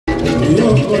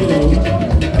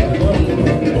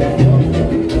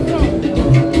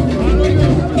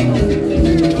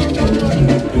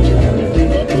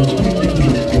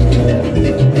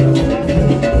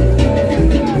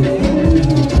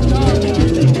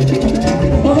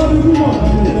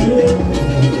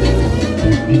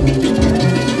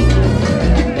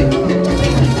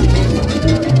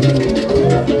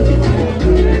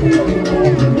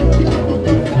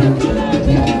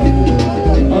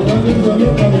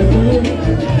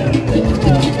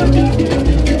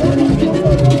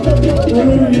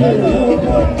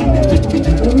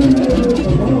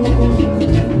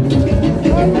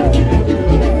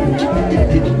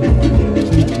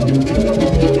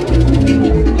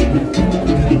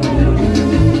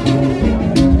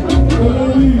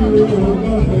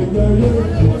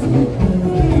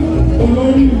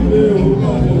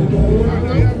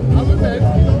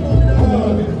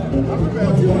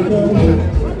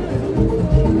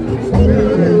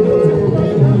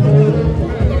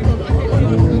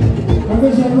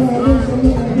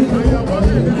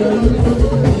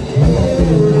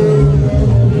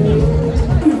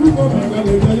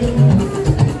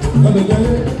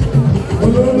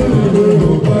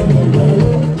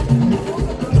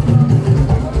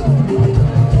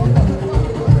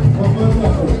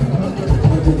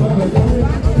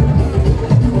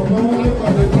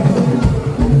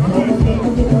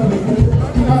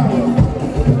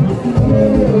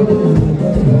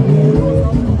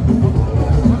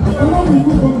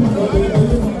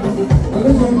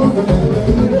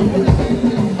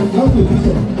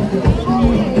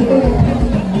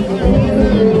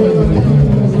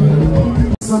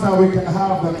So that we can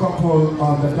have the couple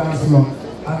on the dance floor.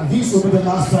 And this will be the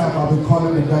last time I'll be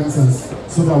calling the dancers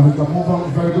so that we can move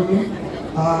on very quickly.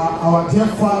 Our dear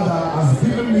father has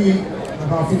given me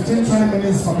about 15-20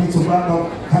 minutes for me to round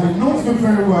up, and he knows me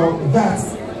very well that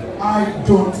I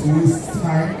don't waste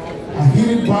time. I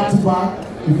hit it back to back.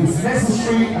 If it's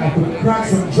necessary, I could crack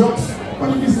some jokes, but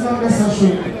if it's not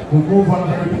necessary, we'll move on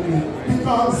very quickly.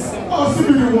 Because I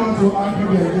still really want to argue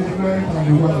the engagement and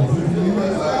the world. I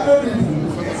don't need to.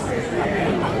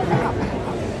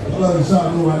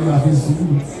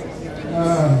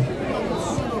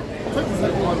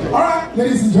 Alright,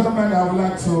 ladies and gentlemen, I would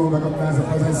like to recognize the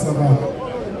presence of the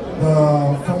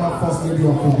former First Lady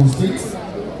of Ogun State,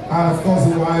 and of course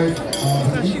the wife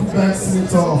of the incumbent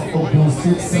Senator of Ogun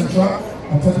State Central.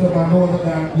 I'm talking about no other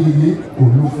than Lily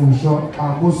Olufunso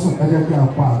Amosu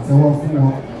Edekiapa.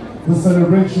 We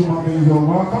celebrate you, mommy. You're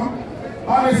welcome.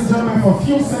 Alright, ladies and gentlemen, for a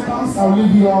few seconds, I'll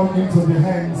leave you all into the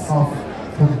hands of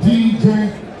the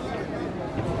DJ.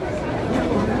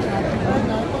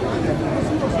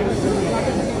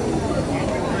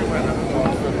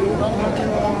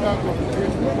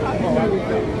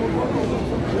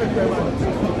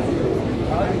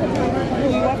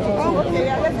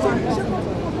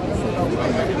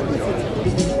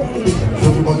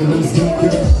 Everybody, let's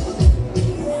get it.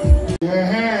 I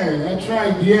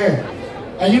tried, yeah.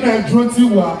 And you know, Dronty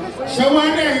wa.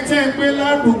 Shawana ite pe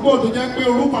ládùúgbò tó jẹ́ pé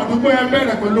orúkọ àdúgbò ẹ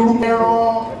bẹ̀rẹ̀ pẹ̀lú orúkọ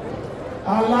ẹran,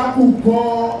 alákùkọ,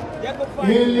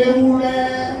 eléwúrẹ́,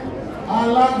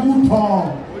 alágùtàn,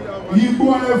 igbó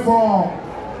ẹ̀fọ́,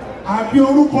 àbí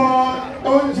orúkọ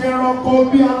oúnjẹ ẹranko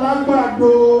bí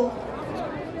alágbàdo.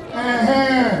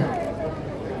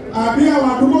 Àbí àwọn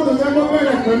àdúgbò tó jẹ́ pé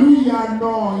bẹ̀rẹ̀ pẹ̀lú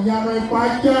ìyànà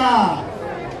ìpájà,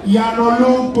 ìyànà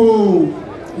lóńgbò,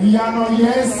 ìyànà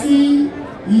yẹ́sí,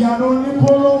 ìyànà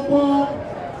onípolówó.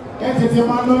 Ẹ tètè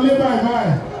máa lọ lé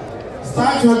báyìí.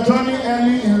 Start your journey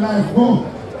early in life. Go.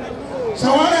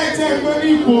 Ṣàwárà ìtẹ́ ẹgbẹ́ ní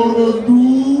Ìkòròdú.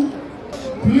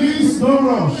 Please don't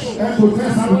rush. Ẹ kò tẹ́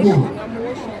sàdúgbò.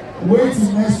 Wait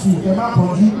till next week. Ẹ má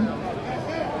pọ̀jù.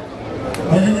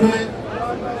 Ẹni pé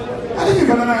I live in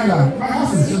Banana Island. My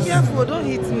house is just. Be careful, don't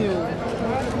hit me.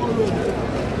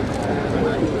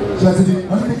 Just take a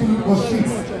look for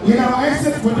streets. In our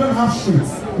exit, we don't have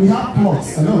streets. We have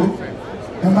plots. Hello?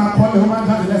 And my call the woman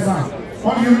has the lesson.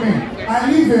 What do you mean? I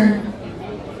live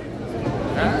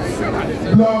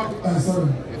in block. Sorry.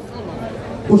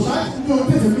 Oshai, you don't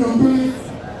take me on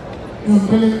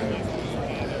Billy.